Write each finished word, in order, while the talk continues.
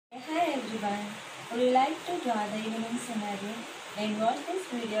everyone. Would you like to draw the evening scenario? Then watch this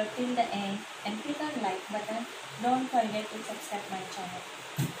video till the end and click on like button. Don't forget to subscribe my channel.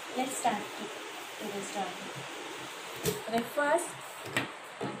 Let's start today's drawing. Okay,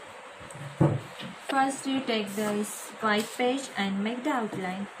 first you take this white page and make the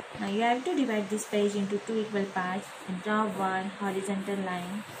outline. Now you have to divide this page into two equal parts and draw one horizontal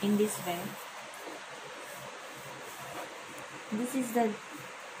line in this way. This is the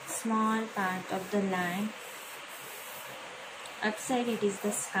small part of the line. Upside it is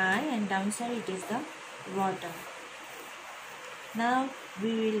the sky and downside it is the water. Now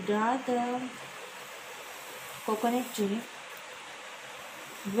we will draw the coconut tree.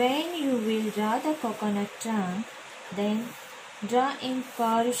 When you will draw the coconut trunk, then draw in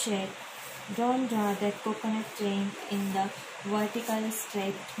curve shape. Don't draw the coconut tree in the vertical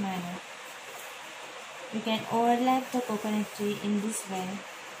straight manner. You can overlap the coconut tree in this way.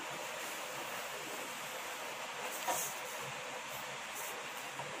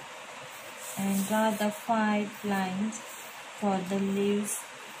 And draw the 5 lines for the leaves.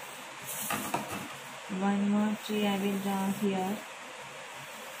 One more tree I will draw here.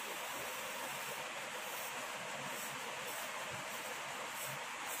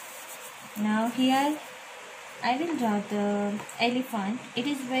 Now here I will draw the elephant. It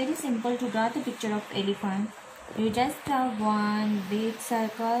is very simple to draw the picture of elephant. You just draw one big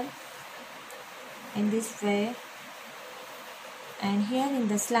circle in this way. And here in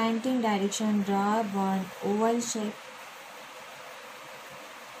the slanting direction, draw one oval shape.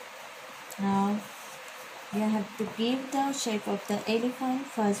 Now you have to give the shape of the elephant.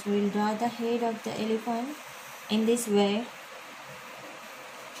 First we will draw the head of the elephant in this way.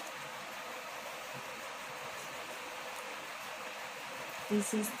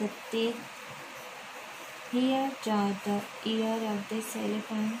 This is the teeth. Here draw the ear of this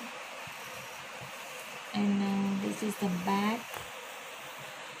elephant. And now this is the back.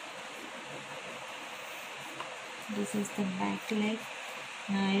 This is the back leg.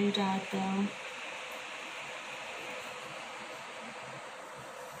 Now I will draw the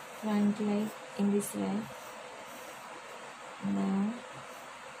front leg in this way. Now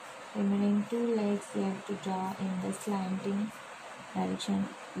remaining 2 legs you have to draw in the slanting direction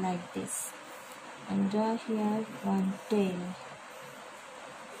like this. And draw here one tail.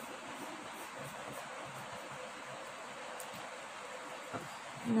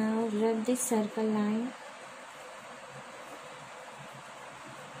 Now rub this circle line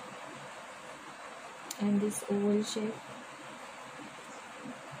and this oval shape.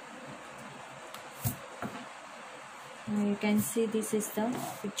 Now you can see this is the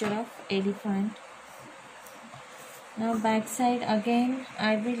picture of elephant. Now back side again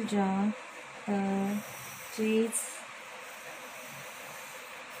I will draw the trees.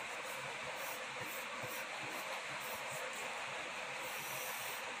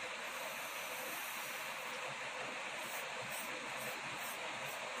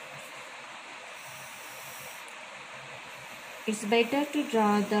 It's better to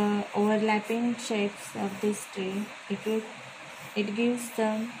draw the overlapping shapes of this tree. It gives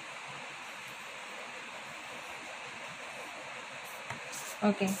the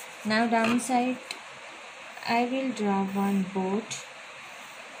okay. Now downside I will draw one boat.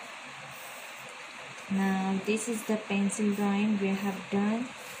 Now this is the pencil drawing we have done.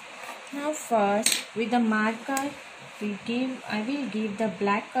 Now first with the marker I will give the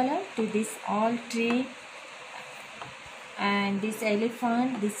black color to this all tree and this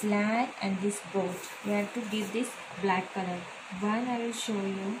elephant, this land and this boat. We have to give this black color. One I will show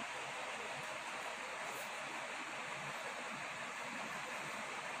you.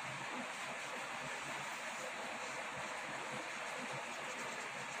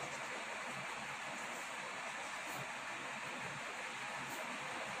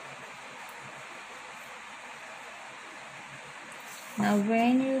 Now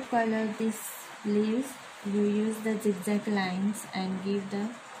when you color these leaves, you use the zigzag lines and give the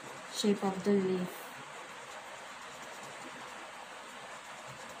shape of the leaf.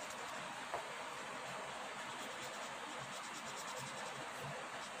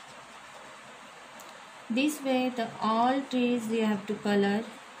 This way the all trees you have to color.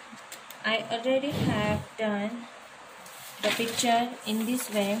 I already have done the picture in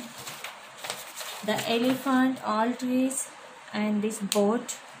this way. The elephant, all trees and this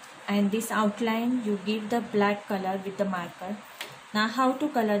boat and this outline you give the black color with the marker. Now how to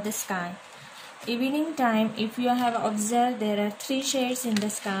color the sky. Evening time, if you have observed, there are 3 shades in the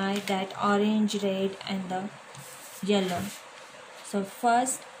sky, that orange, red and the yellow. So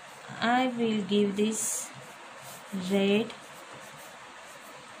first I will give this red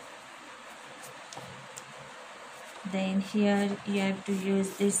Then here you have to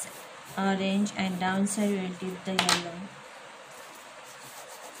use this orange, and downside you will give the yellow.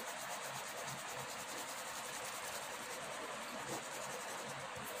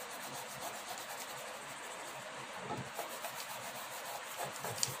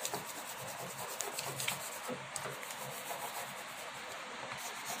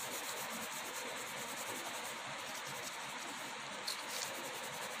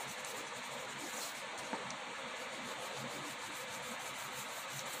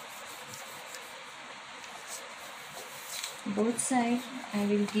 Both sides I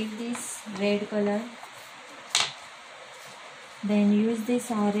will give this red color, then use this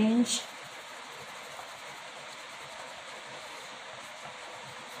orange,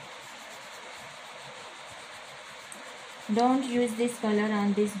 don't use this color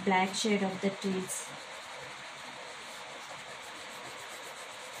on this black shade of the trees.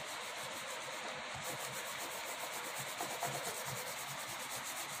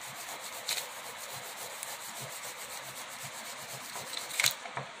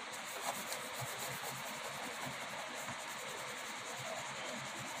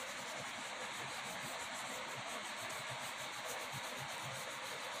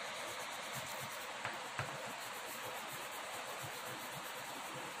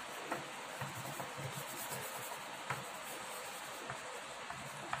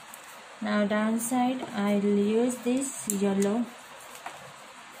 Now downside I'll use this yellow.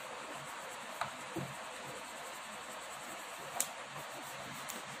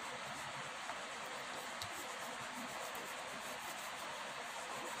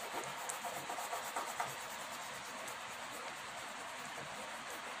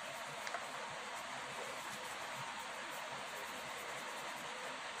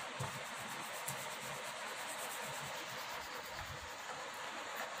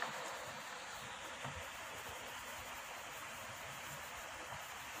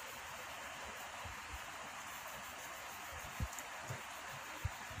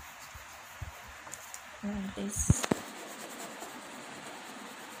 Like this.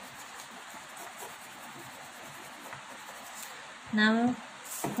 Now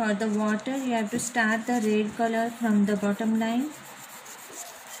for the water you have to start the red color from the bottom line.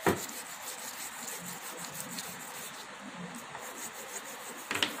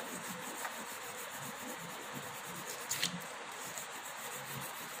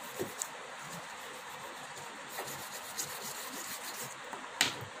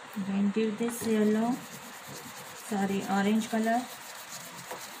 Then give this orange color.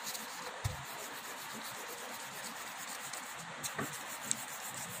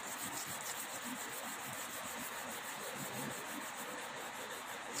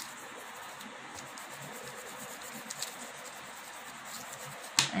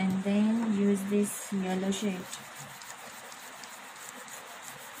 And then use this yellow shade.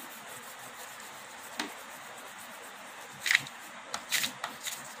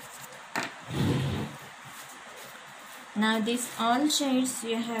 Now these all shades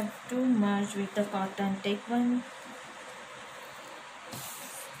you have to merge with the cotton. Take one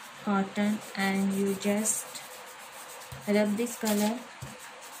cotton and you just rub this color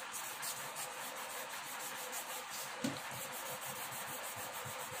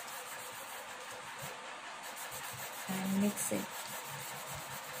and mix it.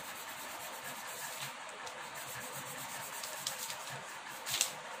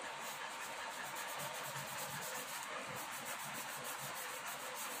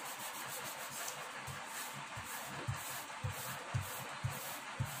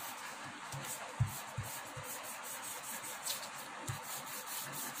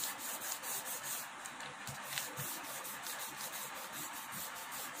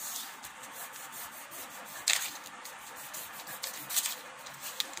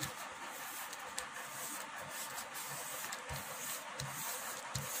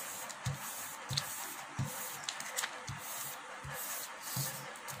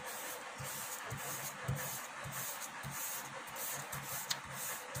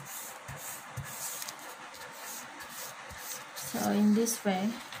 So in this way.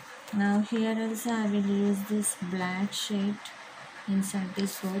 Now here also I will use this black shade inside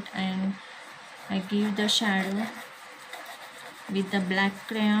this boat, and I give the shadow with the black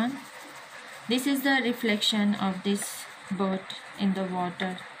crayon. This is the reflection of this boat in the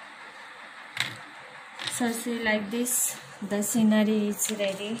water. So see, like this the scenery is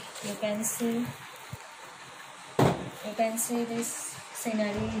ready. You can see this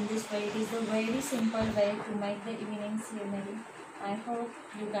scenery in this way. It is a very simple way to make the evening scenery. I hope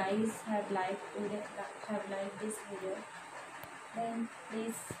you guys have liked this video. Then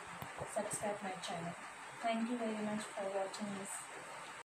please subscribe my channel. Thank you very much for watching this.